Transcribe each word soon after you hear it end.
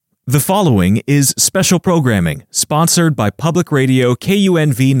The following is special programming sponsored by Public Radio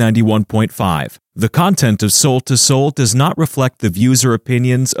KUNV 91.5. The content of Soul to Soul does not reflect the views or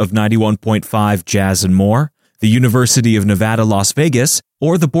opinions of 91.5 Jazz and More, the University of Nevada, Las Vegas,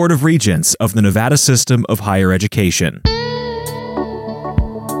 or the Board of Regents of the Nevada System of Higher Education.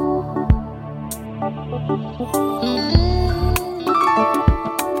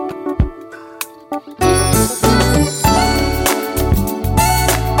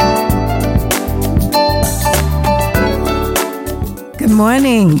 Good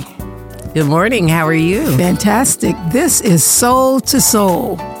morning. Good morning. How are you? Fantastic. This is Soul to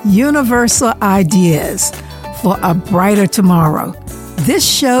Soul, universal ideas for a brighter tomorrow. This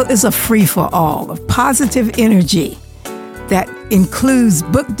show is a free-for-all of positive energy that includes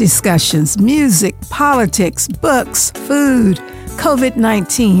book discussions, music, politics, books, food,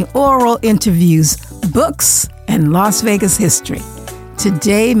 COVID-19, oral interviews, books, and Las Vegas history.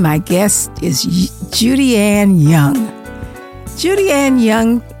 Today, my guest is Judy Ann Young. Judy Ann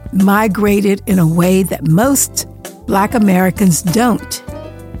Young migrated in a way that most Black Americans don't.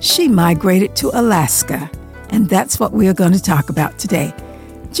 She migrated to Alaska, and that's what we are going to talk about today.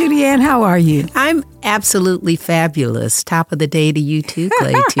 Judy Ann, how are you? I'm absolutely fabulous. Top of the day to you too,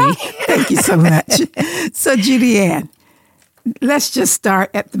 Clayton. Thank you so much. So, Judy Ann, let's just start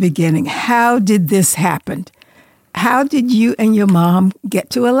at the beginning. How did this happen? How did you and your mom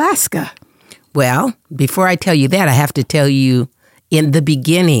get to Alaska? Well, before I tell you that, I have to tell you in the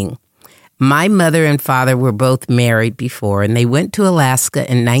beginning, my mother and father were both married before, and they went to Alaska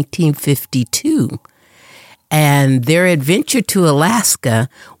in 1952. And their adventure to Alaska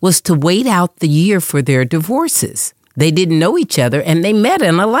was to wait out the year for their divorces. They didn't know each other, and they met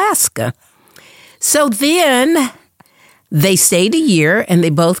in Alaska. So then they stayed a year, and they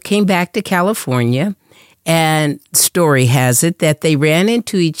both came back to California. And story has it that they ran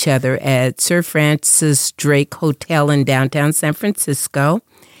into each other at Sir Francis Drake Hotel in downtown San Francisco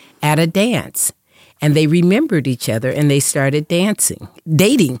at a dance. And they remembered each other and they started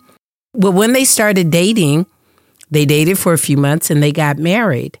dating. Well, when they started dating, they dated for a few months and they got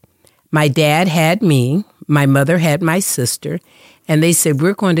married. My dad had me, my mother had my sister, and they said,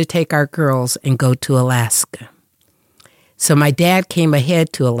 we're going to take our girls and go to Alaska. So my dad came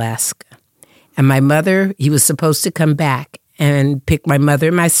ahead to Alaska. And my mother, he was supposed to come back and pick my mother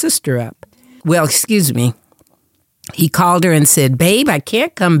and my sister up. Well, excuse me. He called her and said, babe, I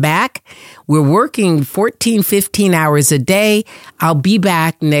can't come back. We're working 14, 15 hours a day. I'll be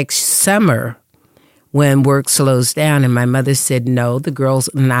back next summer when work slows down. And my mother said, no, the girls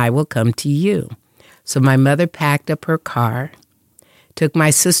and I will come to you. So my mother packed up her car, took my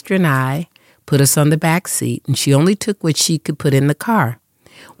sister and I, put us on the back seat, and she only took what she could put in the car.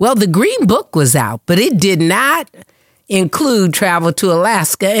 Well, the Green Book was out, but it did not include travel to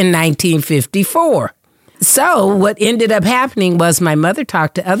Alaska in 1954. So what ended up happening was my mother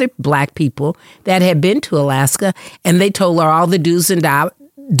talked to other Black people that had been to Alaska, and they told her all the do's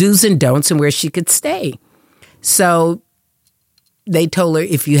and don'ts and where she could stay. So they told her,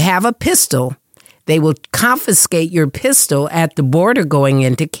 if you have a pistol, they will confiscate your pistol at the border going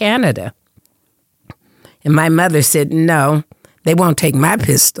into Canada. And my mother said, no. They won't take my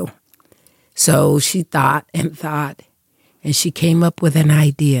pistol. So she thought, and she came up with an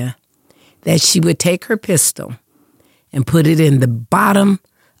idea that she would take her pistol and put it in the bottom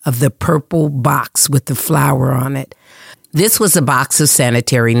of the purple box with the flower on it. This was a box of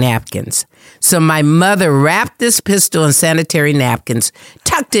sanitary napkins. So my mother wrapped this pistol in sanitary napkins,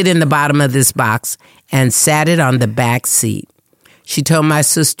 tucked it in the bottom of this box, and sat it on the back seat. She told my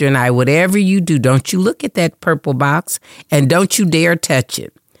sister and I, whatever you do, don't you look at that purple box and don't you dare touch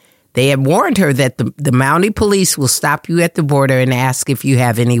it. They had warned her that the Mountie police will stop you at the border and ask if you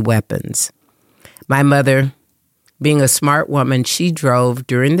have any weapons. My mother, being a smart woman, she drove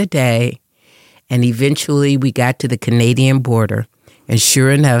during the day, and eventually we got to the Canadian border. And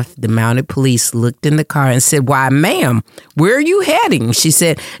sure enough, the Mounted Police looked in the car and said, why, ma'am, where are you heading? She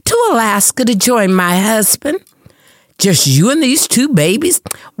said, to Alaska to join my husband. Just you and these two babies?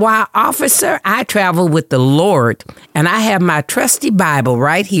 Why, officer, I travel with the Lord, and I have my trusty Bible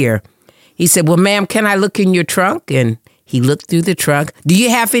right here. He said, well, ma'am, can I look in your trunk? And he looked through the trunk. Do you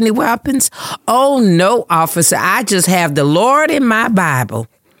have any weapons? Oh, no, officer, I just have the Lord in my Bible.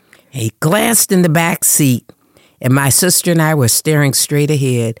 And he glanced in the back seat, and my sister and I were staring straight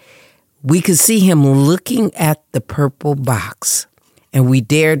ahead. We could see him looking at the purple box, and we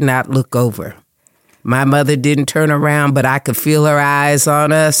dared not look over. My mother didn't turn around, but I could feel her eyes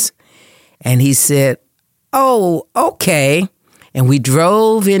on us. And he said, oh, okay. And we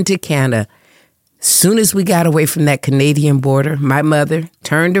drove into Canada. Soon as we got away from that Canadian border, my mother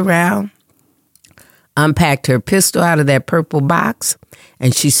turned around, unpacked her pistol out of that purple box,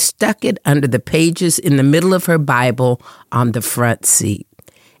 and she stuck it under the pages in the middle of her Bible on the front seat.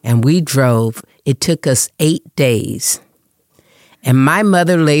 And we drove. It took us 8 days. And my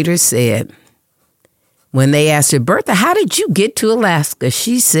mother later said, when they asked her, Bertha, how did you get to Alaska?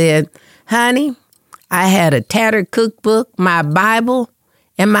 She said, honey, I had a tattered cookbook, my Bible,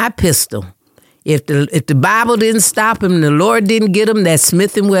 and my pistol. If the Bible didn't stop him, the Lord didn't get him, that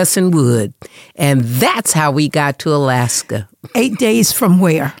Smith & Wesson would. And that's how we got to Alaska. 8 days from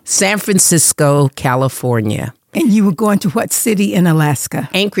where? San Francisco, California. And you were going to what city in Alaska?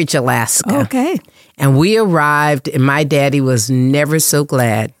 Anchorage, Alaska. Okay. And we arrived, and my daddy was never so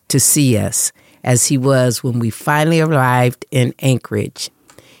glad to see us as he was when we finally arrived in Anchorage.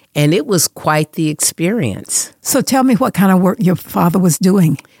 And it was quite the experience. So tell me what kind of work your father was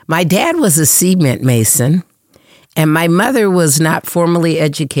doing. My dad was a cement mason, and my mother was not formally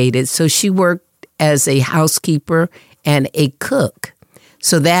educated, so she worked as a housekeeper and a cook.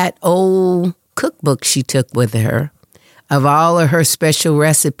 So that old cookbook she took with her of all of her special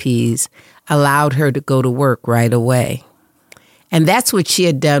recipes allowed her to go to work right away. And that's what she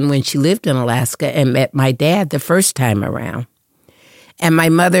had done when she lived in Alaska and met my dad the first time around. And my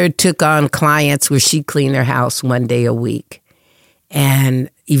mother took on clients where she cleaned her house 1 day a week. And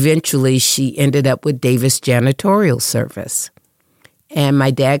eventually she ended up with Davis Janitorial Service. And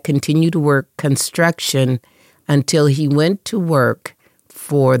my dad continued to work construction until he went to work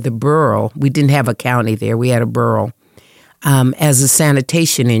for the borough. We didn't have a county there. We had a borough as a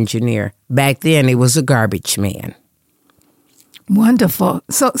sanitation engineer. Back then, it was a garbage man. Wonderful.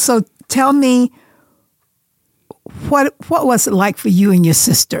 So tell me, what was it like for you and your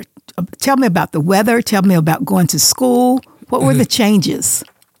sister? Tell me about the weather. Tell me about going to school. What were the changes?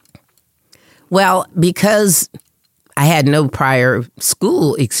 Well, because I had no prior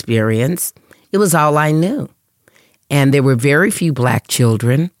school experience, it was all I knew. And there were very few black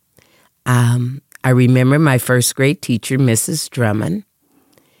children. I remember my first grade teacher, Mrs. Drummond,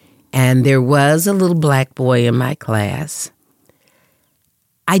 and there was a little black boy in my class.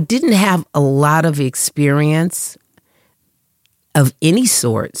 I didn't have a lot of experience of any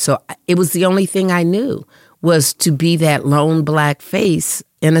sort, so it was the only thing I knew was to be that lone black face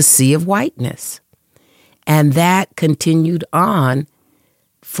in a sea of whiteness. And that continued on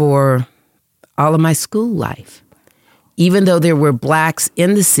for all of my school life. Even though there were blacks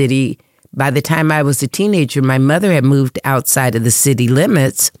in the city, by the time I was a teenager, my mother had moved outside of the city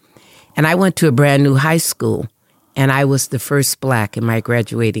limits, and I went to a brand new high school, and I was the first black in my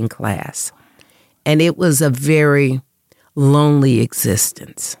graduating class. And it was a very lonely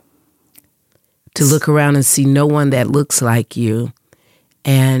existence to look around and see no one that looks like you.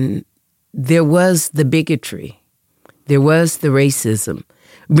 And there was the bigotry. There was the racism.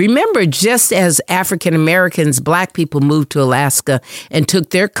 Remember, just as African Americans, black people moved to Alaska and took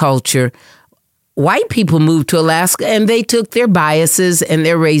their culture, white people moved to Alaska and they took their biases and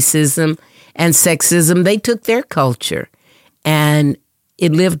their racism and sexism. They took their culture and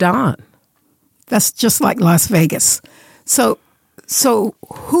it lived on. That's just like Las Vegas. So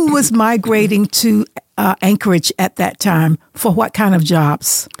who was migrating to Anchorage at that time for what kind of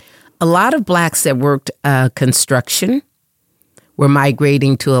jobs? A lot of blacks that worked construction were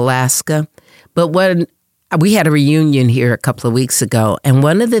migrating to Alaska. But when we had a reunion here a couple of weeks ago, and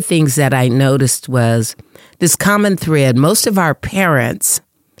one of the things that I noticed was this common thread. Most of our parents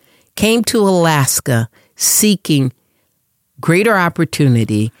came to Alaska seeking greater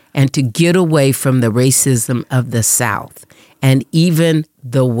opportunity and to get away from the racism of the South and even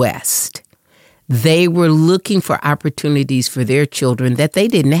the West. They were looking for opportunities for their children that they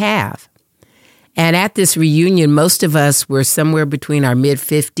didn't have. And at this reunion, most of us were somewhere between our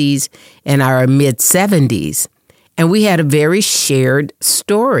mid-50s and our mid-70s. And we had a very shared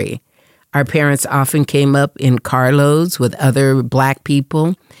story. Our parents often came up in carloads with other black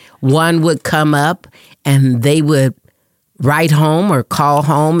people. One would come up and they would write home or call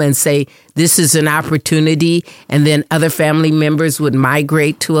home and say, this is an opportunity. And then other family members would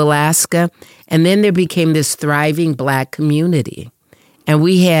migrate to Alaska. And then there became this thriving black community. And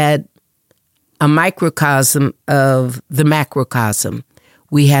we had a microcosm of the macrocosm.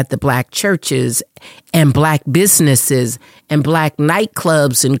 We had the black churches and black businesses and black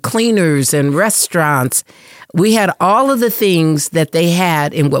nightclubs and cleaners and restaurants. We had all of the things that they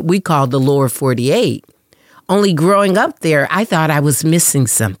had in what we called the lower 48. Only growing up there, I thought I was missing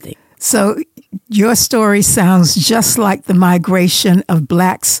something. So your story sounds just like the migration of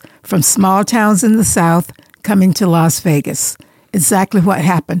blacks from small towns in the South coming to Las Vegas. exactly what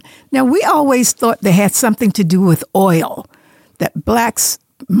happened. Now, we always thought they had something to do with oil, that blacks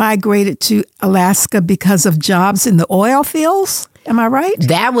migrated to Alaska because of jobs in the oil fields. Am I right?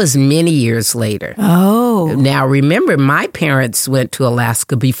 That was many years later. Oh. Now, remember, my parents went to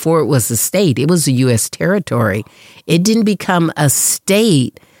Alaska before it was a state. It was a U.S. territory. It didn't become a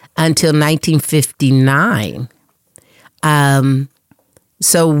state until 1959.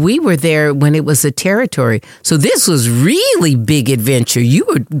 So we were there when it was a territory. So this was really big adventure. You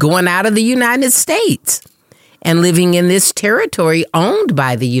were going out of the United States and living in this territory owned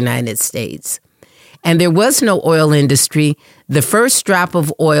by the United States. And there was no oil industry. The first drop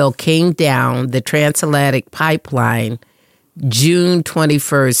of oil came down the transatlantic pipeline June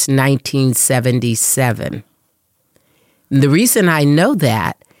 21st, 1977. And the reason I know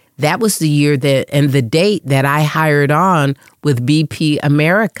that was the year and the date that I hired on with BP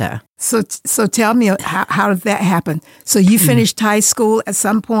America. So tell me, how did that happen? So you finished high school at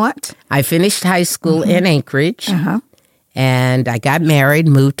some point? I finished high school in Anchorage. Uh-huh. And I got married,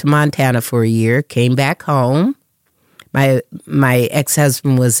 moved to Montana for a year, came back home. My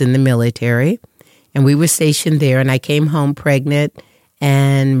ex-husband was in the military, and we were stationed there. And I came home pregnant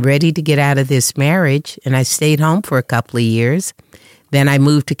and ready to get out of this marriage. And I stayed home for a couple of years. Then I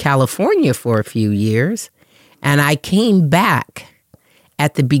moved to California for a few years. And I came back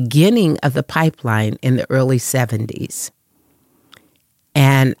at the beginning of the pipeline in the early 70s.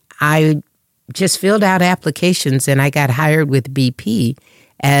 And I just filled out applications, and I got hired with BP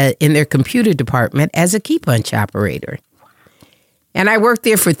in their computer department as a key punch operator. And I worked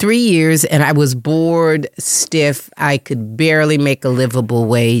there for 3 years, and I was bored, stiff. I could barely make a livable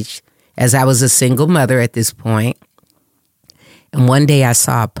wage, as I was a single mother at this point. And one day I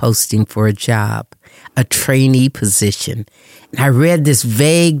saw a posting for a job, a trainee position. And I read this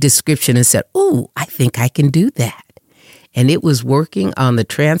vague description and said, "Ooh, I think I can do that." And it was working on the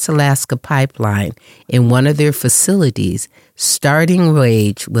Trans-Alaska Pipeline in one of their facilities. Starting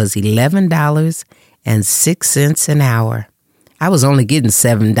wage was $11.06 an hour. I was only getting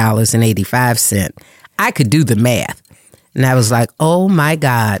 $7.85. I could do the math. And I was like, oh my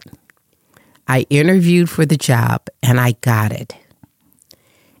God. I interviewed for the job and I got it.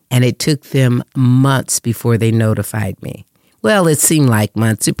 And it took them months before they notified me. Well, it seemed like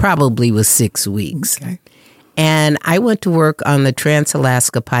months. It probably was 6 weeks. Okay. And I went to work on the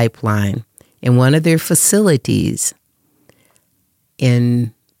Trans-Alaska Pipeline in one of their facilities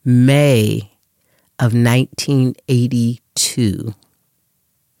in May of 1982.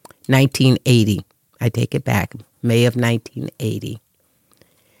 1980. I take it back. May of 1980.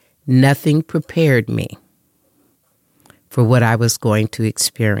 Nothing prepared me for what I was going to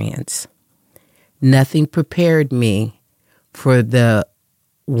experience. Nothing prepared me for the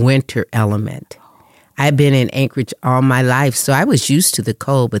winter element. I've been in Anchorage all my life, so I was used to the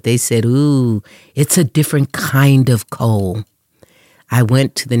cold, but they said, ooh, it's a different kind of cold. I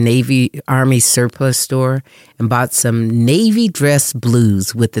went to the Navy Army surplus store and bought some Navy dress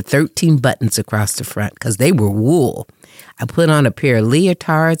blues with the 13 buttons across the front because they were wool. I put on a pair of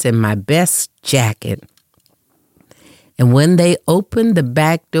leotards and my best jacket. And when they opened the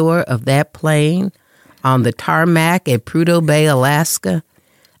back door of that plane on the tarmac at Prudhoe Bay, Alaska,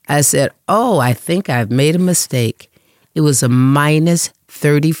 I said, oh, I think I've made a mistake. It was a minus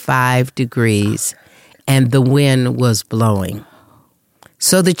 35 degrees and the wind was blowing.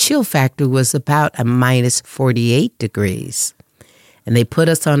 So the chill factor was about a minus 48 degrees. And they put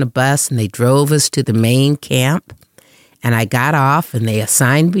us on a bus and they drove us to the main camp. And I got off and they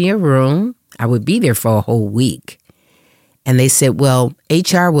assigned me a room. I would be there for a whole week. And they said, well,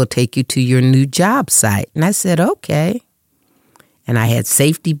 HR will take you to your new job site. And I said, okay. And I had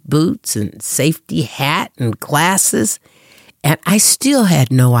safety boots and safety hat and glasses. And I still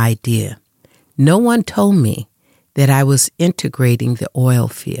had no idea. No one told me that I was integrating the oil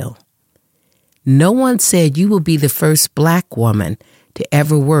field. No one said you will be the first black woman to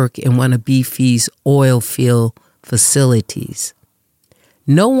ever work in one of BP's oil field facilities.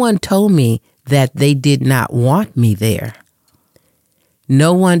 No one told me that they did not want me there.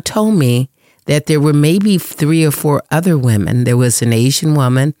 No one told me that there were maybe 3 or 4 other women. There was an Asian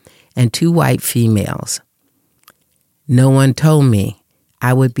woman and 2 white females. No one told me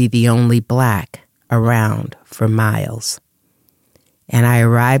I would be the only black around for miles. And I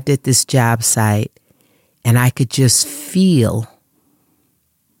arrived at this job site and I could just feel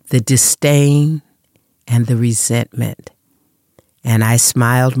the disdain and the resentment. And I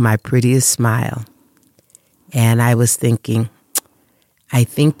smiled my prettiest smile. And I was thinking, I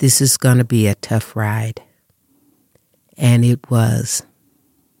think this is going to be a tough ride. And it was.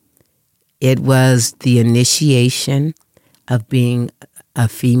 It was the initiation of being a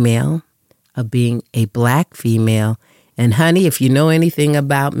female, of being a Black female. And honey, if you know anything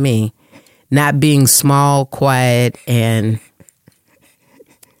about me, not being small, quiet, and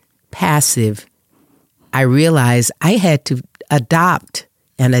passive, I realized I had to adopt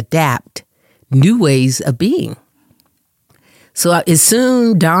and adapt new ways of being. So it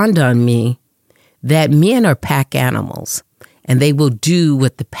soon dawned on me that men are pack animals and they will do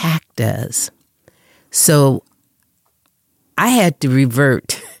what the pack does. So I had to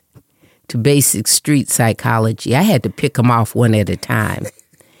revert to basic street psychology. I had to pick them off one at a time.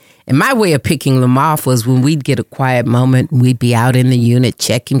 And my way of picking them off was when we'd get a quiet moment, we'd be out in the unit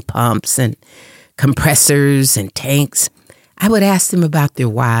checking pumps and compressors and tanks. I would ask them about their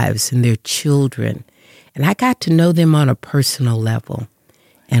wives and their children. And I got to know them on a personal level.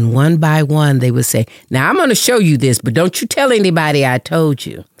 And one by one, they would say, now I'm going to show you this, but don't you tell anybody I told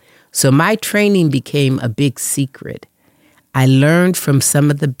you. So my training became a big secret. I learned from some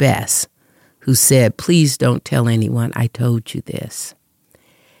of the best who said, please don't tell anyone I told you this.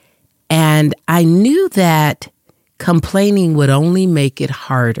 And I knew that complaining would only make it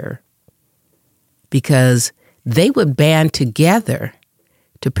harder because they would band together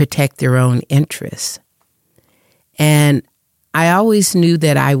to protect their own interests. And I always knew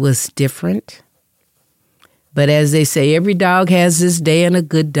that I was different. But as they say, every dog has his day and a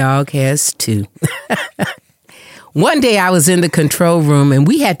good dog has too. One day I was in the control room and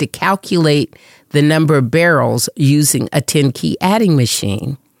we had to calculate the number of barrels using a 10-key adding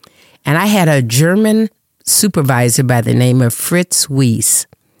machine. And I had a German supervisor by the name of Fritz Weiss.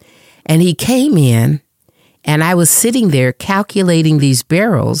 And he came in and I was sitting there calculating these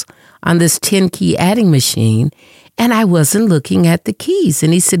barrels on this 10-key adding machine. And I wasn't looking at the keys.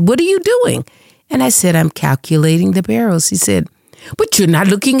 And he said, what are you doing? And I said, I'm calculating the barrels. He said, but you're not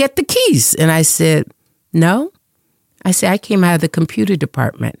looking at the keys. And I said, no. I said, I came out of the computer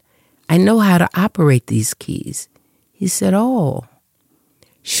department. I know how to operate these keys. He said, oh.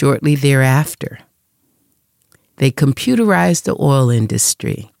 Shortly thereafter, they computerized the oil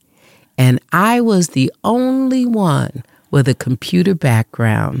industry. And I was the only one with a computer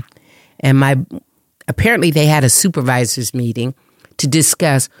background. And apparently they had a supervisors meeting to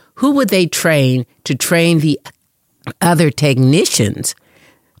discuss who would they train to train the other technicians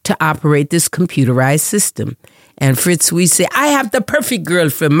to operate this computerized system. And Fritz Weiss said, I have the perfect girl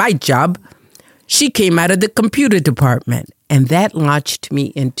for my job. She came out of the computer department. And that launched me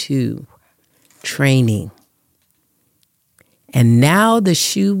into training. And now the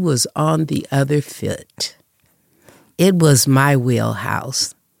shoe was on the other foot. It was my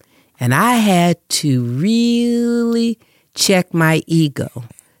wheelhouse. And I had to really check my ego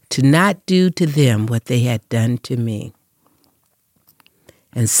to not do to them what they had done to me.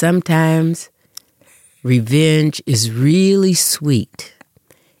 And sometimes revenge is really sweet,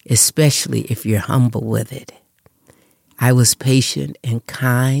 especially if you're humble with it. I was patient and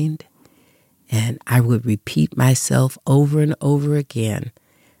kind, and I would repeat myself over and over again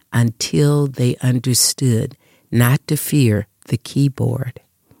until they understood not to fear the keyboard.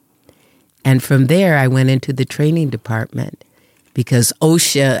 And from there, I went into the training department because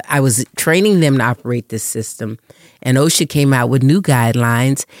OSHA, I was training them to operate this system, and OSHA came out with new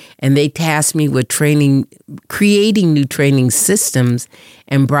guidelines, and they tasked me with creating new training systems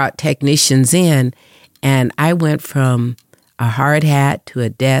and brought technicians in. And I went from a hard hat to a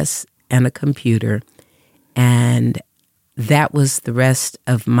desk and a computer. And that was the rest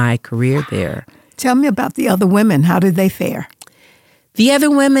of my career there. Tell me about the other women. How did they fare? The other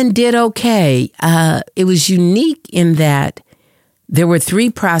women did okay. It was unique in that there were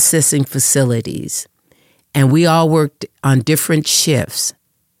 3 processing facilities, and we all worked on different shifts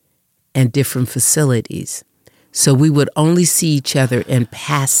and different facilities. So we would only see each other in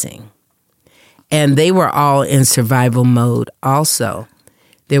passing. And they were all in survival mode also.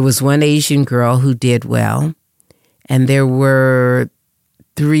 There was one Asian girl who did well, and there were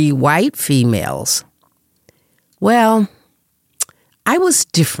 3 white females. Well, I was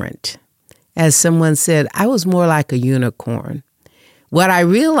different. As someone said, I was more like a unicorn. What I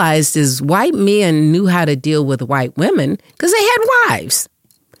realized is white men knew how to deal with white women because they had wives.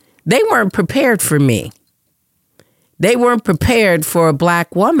 They weren't prepared for me. They weren't prepared for a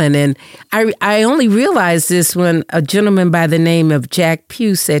black woman. And I only realized this when a gentleman by the name of Jack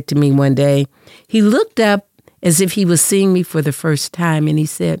Pugh said to me one day, he looked up as if he was seeing me for the first time, and he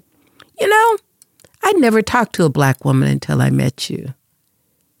said, you know, I'd never talked to a black woman until I met you.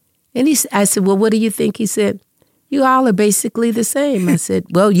 And I said, well, what do you think? He said, you all are basically the same. I said,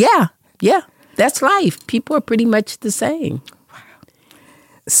 well, yeah, that's life. People are pretty much the same.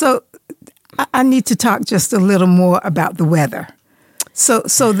 So I need to talk just a little more about the weather. So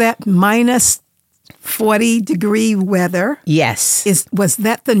that minus 40-degree weather. Yes. Was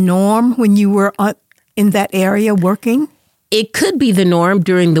that the norm when you were in that area working? It could be the norm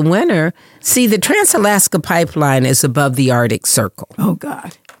during the winter. See, the Trans-Alaska Pipeline is above the Arctic Circle. Oh,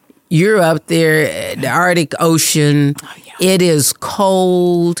 God. You're up there, the Arctic Ocean. Oh, yeah. It is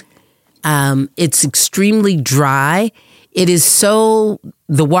cold. It's extremely dry. The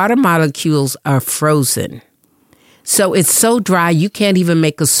water molecules are frozen. So it's so dry, you can't even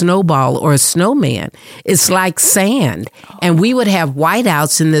make a snowball or a snowman. It's like sand. And we would have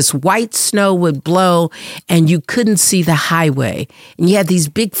whiteouts, and this white snow would blow, and you couldn't see the highway. And you had these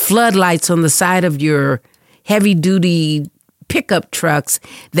big floodlights on the side of your heavy-duty pickup trucks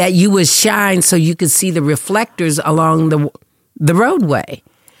that you would shine so you could see the reflectors along the roadway.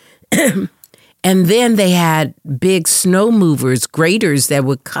 And then they had big snow movers, graders that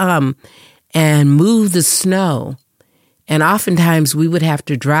would come and move the snow. And oftentimes we would have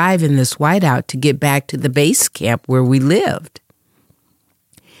to drive in this whiteout to get back to the base camp where we lived.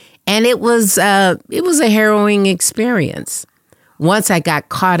 And it was a harrowing experience. Once I got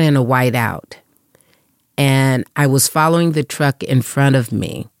caught in a whiteout, and I was following the truck in front of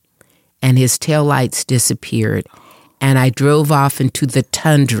me, and his taillights disappeared, and I drove off into the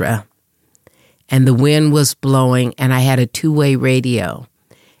tundra, and the wind was blowing, and I had a two-way radio.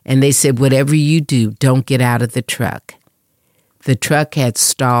 And they said, whatever you do, don't get out of the truck. The truck had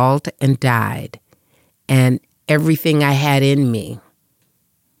stalled and died, and everything I had in me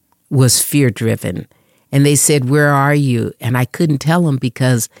was fear-driven. And they said, where are you? And I couldn't tell them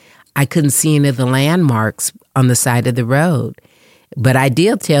because I couldn't see any of the landmarks on the side of the road. But I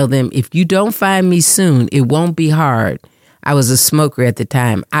did tell them, if you don't find me soon, it won't be hard. I was a smoker at the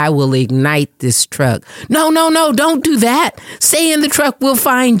time. I will ignite this truck. No, don't do that. Stay in the truck. We'll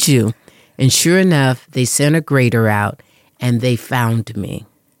find you. And sure enough, they sent a grader out, and they found me.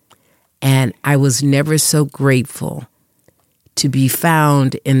 And I was never so grateful to be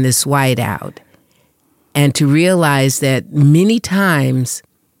found in this whiteout and to realize that many times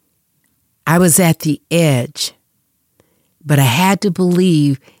I was at the edge, but I had to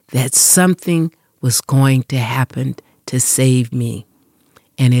believe that something was going to happen to save me,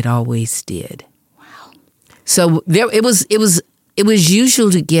 and it always did. Wow! So it was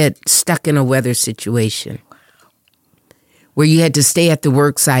usual to get stuck in a weather situation where you had to stay at the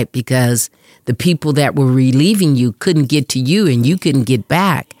work site because the people that were relieving you couldn't get to you, and you couldn't get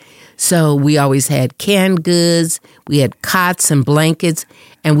back. So we always had canned goods, we had cots and blankets,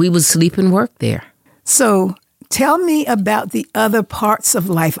 and we would sleep and work there. So tell me about the other parts of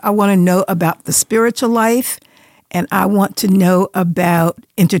life. I want to know about the spiritual life, and I want to know about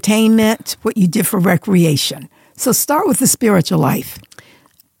entertainment, what you did for recreation. So start with the spiritual life.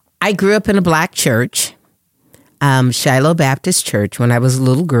 I grew up in a black church, Shiloh Baptist Church, when I was a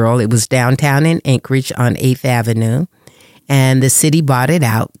little girl. It was downtown in Anchorage on 8th Avenue, and the city bought it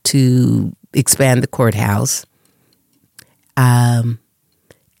out to expand the courthouse. And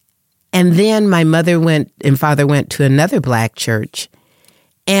then my mother and father went to another black church,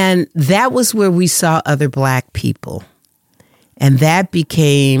 and that was where we saw other black people. And that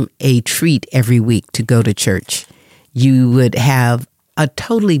became a treat every week to go to church. You would have a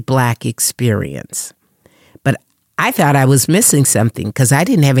totally black experience. But I thought I was missing something because I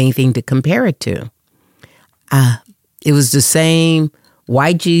didn't have anything to compare it to. It was the same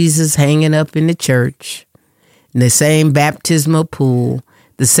white Jesus hanging up in the church, the same baptismal pool,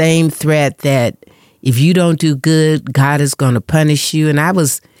 the same threat that if you don't do good, God is going to punish you. And I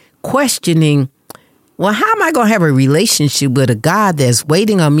was questioning, well, how am I going to have a relationship with a God that's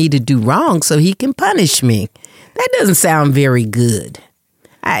waiting on me to do wrong so he can punish me? That doesn't sound very good.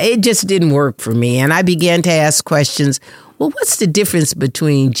 It just didn't work for me. And I began to ask questions. Well, what's the difference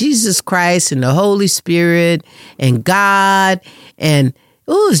between Jesus Christ and the Holy Spirit and God? And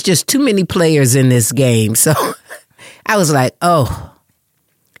it's just too many players in this game. So I was like,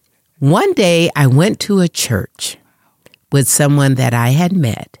 One day I went to a church with someone that I had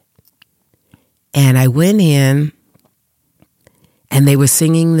met. And I went in and they were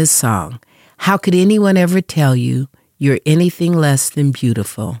singing this song. How could anyone ever tell you you're anything less than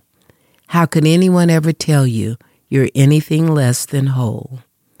beautiful? How could anyone ever tell you you're anything less than whole?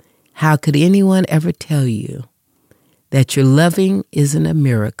 How could anyone ever tell you that your loving isn't a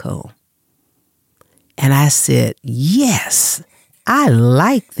miracle? And I said, yes, I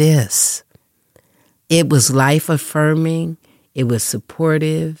like this. It was life-affirming. It was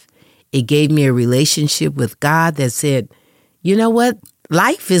supportive. It gave me a relationship with God that said, you know what?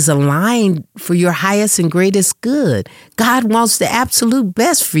 Life is aligned for your highest and greatest good. God wants the absolute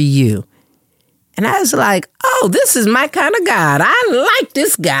best for you. And I was like, oh, this is my kind of God. I like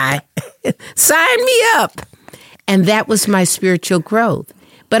this guy. Sign me up. And that was my spiritual growth.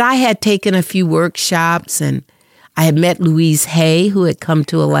 But I had taken a few workshops, and I had met Louise Hay, who had come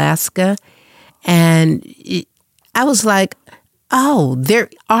to Alaska. And I was like, oh, there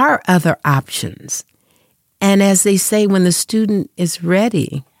are other options. And as they say, when the student is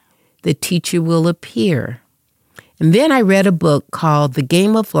ready, the teacher will appear. And then I read a book called The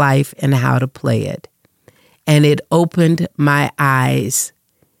Game of Life and How to Play It. And it opened my eyes.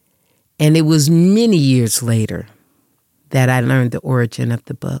 And it was many years later that I learned the origin of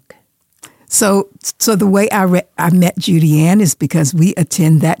the book. So the way I met Judy Ann is because we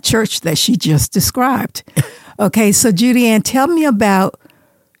attend that church that she just described. Okay, so Judy Ann, tell me about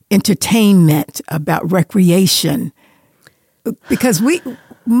entertainment, about recreation, because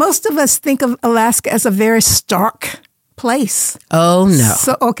most of us think of Alaska as a very stark place. Oh, no.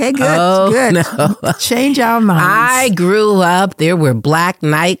 So, okay, good. No. Change our minds. I grew up, there were black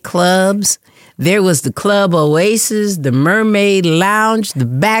nightclubs. There was the Club Oasis, the Mermaid Lounge, the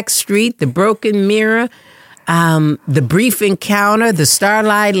Backstreet, the Broken Mirror, the Brief Encounter, the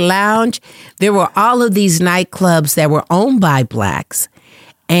Starlight Lounge. There were all of these nightclubs that were owned by blacks.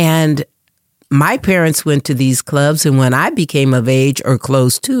 And my parents went to these clubs, and when I became of age or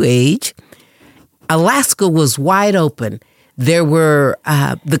close to age, Alaska was wide open. There were,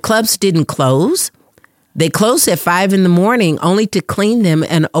 the clubs didn't close. They closed at 5 a.m, only to clean them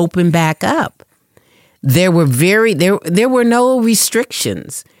and open back up. There were there were no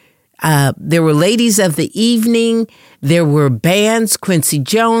restrictions. There were ladies of the evening. There were bands. Quincy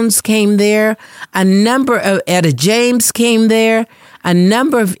Jones came there. A number of Etta James came there. A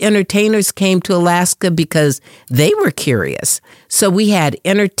number of entertainers came to Alaska because they were curious. So we had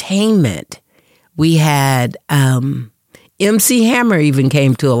entertainment. We had MC Hammer even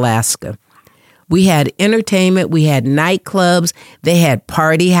came to Alaska. We had entertainment. We had nightclubs. They had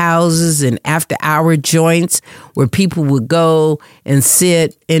party houses and after-hour joints where people would go and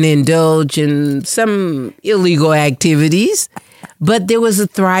sit and indulge in some illegal activities. But there was a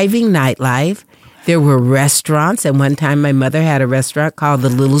thriving nightlife. There were restaurants. At one time, my mother had a restaurant called the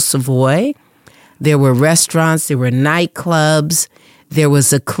Little Savoy. There were restaurants. There were nightclubs. There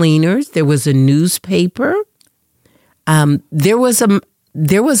was a cleaners. There was a newspaper. There was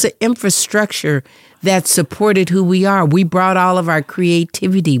an infrastructure that supported who we are. We brought all of our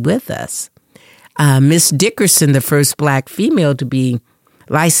creativity with us. Miss Dickerson, the first black female to be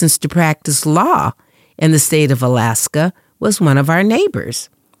licensed to practice law in the state of Alaska, was one of our neighbors.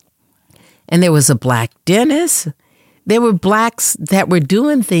 And there was a black dentist. There were blacks that were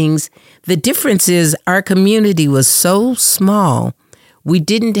doing things. The difference is our community was so small. We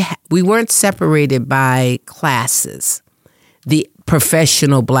weren't separated by classes. The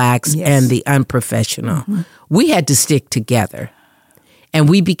professional blacks and the unprofessional. Mm-hmm. We had to stick together. And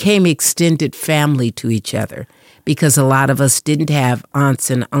we became extended family to each other because a lot of us didn't have aunts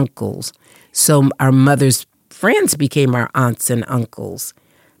and uncles. So our mother's friends became our aunts and uncles.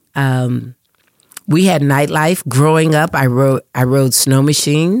 We had nightlife. Growing up, I rode snow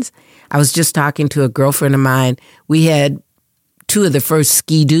machines. I was just talking to a girlfriend of mine. We had 2 of the first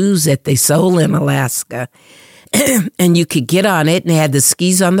ski-doos that they sold in Alaska. And you could get on it, and they had the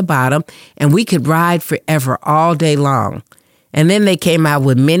skis on the bottom, and we could ride forever all day long. And then they came out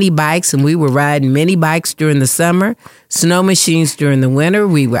with mini bikes, and we were riding mini bikes during the summer, snow machines during the winter.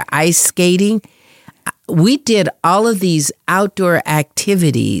 We were ice skating. We did all of these outdoor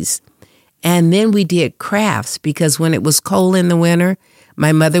activities, and then we did crafts because when it was cold in the winter,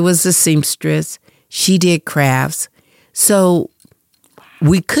 my mother was a seamstress. She did crafts. So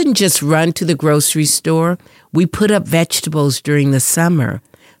we couldn't just run to the grocery store. We put up vegetables during the summer.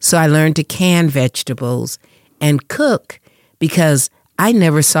 So I learned to can vegetables and cook because I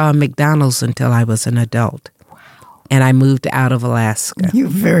never saw a McDonald's until I was an adult. Wow. And I moved out of Alaska. You're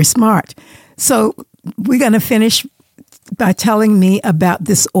very smart. So we're going to finish by telling me about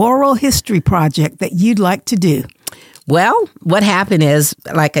this oral history project that you'd like to do. Well, what happened is,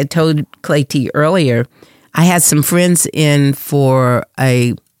 like I told Clay T earlier, I had some friends in for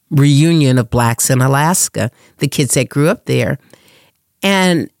a reunion of blacks in Alaska, the kids that grew up there.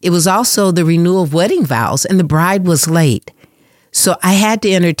 And it was also the renewal of wedding vows, and the bride was late. So I had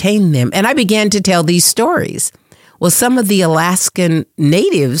to entertain them. And I began to tell these stories. Well, some of the Alaskan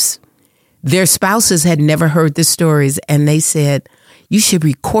natives, their spouses had never heard the stories, and they said, you should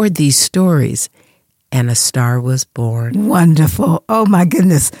record these stories. And a star was born. Wonderful. Oh, my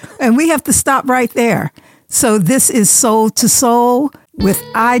goodness. And we have to stop right there. So this is Soul to Soul with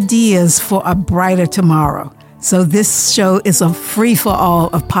ideas for a brighter tomorrow. So this show is a free-for-all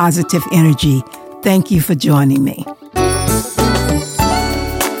of positive energy. Thank you for joining me.